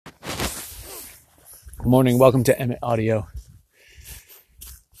Good morning. Welcome to Emmett Audio.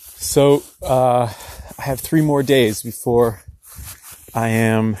 So, I have 3 more days before I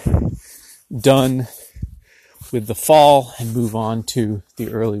am done with the fall and move on to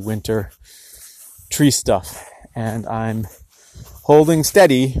the early winter tree stuff. And I'm holding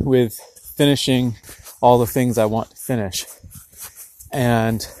steady with finishing all the things I want to finish.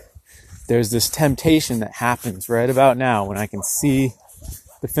 And there's this temptation that happens right about now when I can see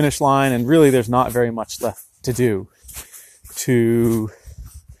the finish line, and really there's not very much left to do, to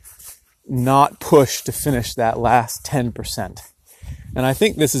not push to finish that last 10%. And I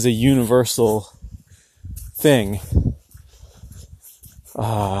think this is a universal thing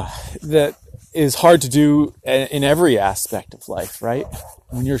that is hard to do in every aspect of life, right?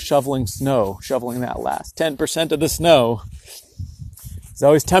 When you're shoveling snow, shoveling that last 10% of the snow is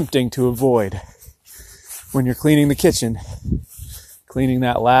always tempting to avoid. When you're cleaning the kitchen, cleaning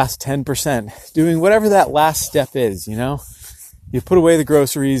that last 10%, doing whatever that last step is, you know? You put away the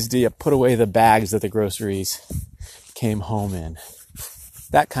groceries, do you put away the bags that the groceries came home in?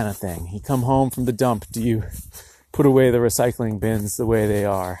 That kind of thing. You come home from the dump, do you put away the recycling bins the way they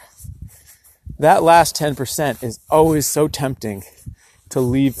are? That last 10% is always so tempting to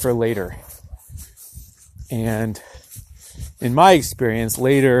leave for later. And in my experience,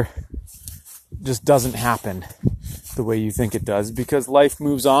 later just doesn't happen the way you think it does, because life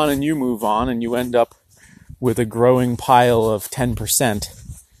moves on and you move on, and you end up with a growing pile of 10%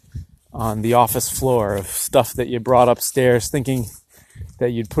 on the office floor of stuff that you brought upstairs thinking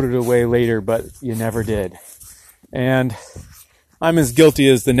that you'd put it away later, but you never did. And I'm as guilty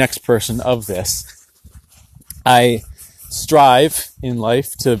as the next person of this. I strive in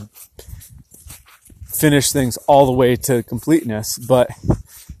life to finish things all the way to completeness, but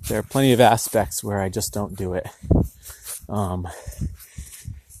there are plenty of aspects where I just don't do it.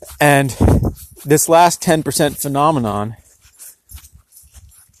 And this last 10% phenomenon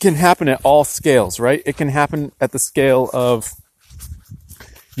can happen at all scales, right? It can happen at the scale of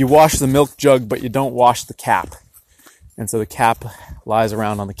you wash the milk jug, but you don't wash the cap. And so the cap lies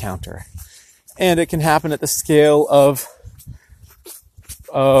around on the counter. And it can happen at the scale of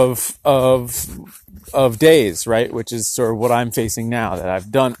days, right? Which is sort of what I'm facing now, that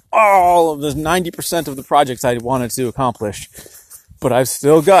I've done all of the 90% of the projects I wanted to accomplish, but I've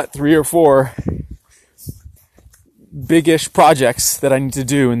still got 3 or 4 big-ish projects that I need to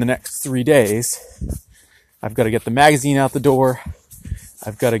do in the next 3 days. I've got to get the magazine out the door.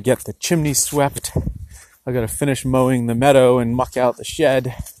 I've got to get the chimney swept. I've got to finish mowing the meadow and muck out the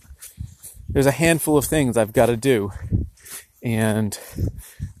shed. There's a handful of things I've got to do, and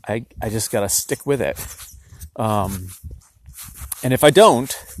I just got to stick with it. And if I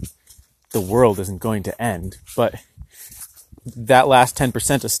don't, the world isn't going to end, but that last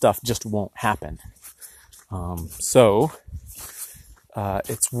 10% of stuff just won't happen. So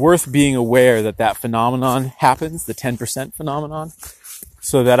it's worth being aware that that phenomenon happens, the 10% phenomenon,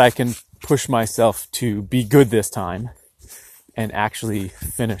 so that I can push myself to be good this time and actually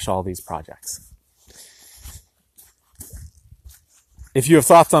finish all these projects. If you have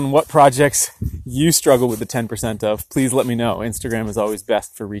thoughts on what projects you struggle with the 10% of, please let me know. Instagram is always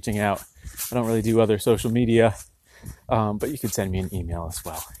best for reaching out. I don't really do other social media, but you could send me an email as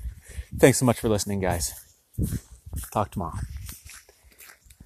well. Thanks so much for listening, guys. Talk tomorrow.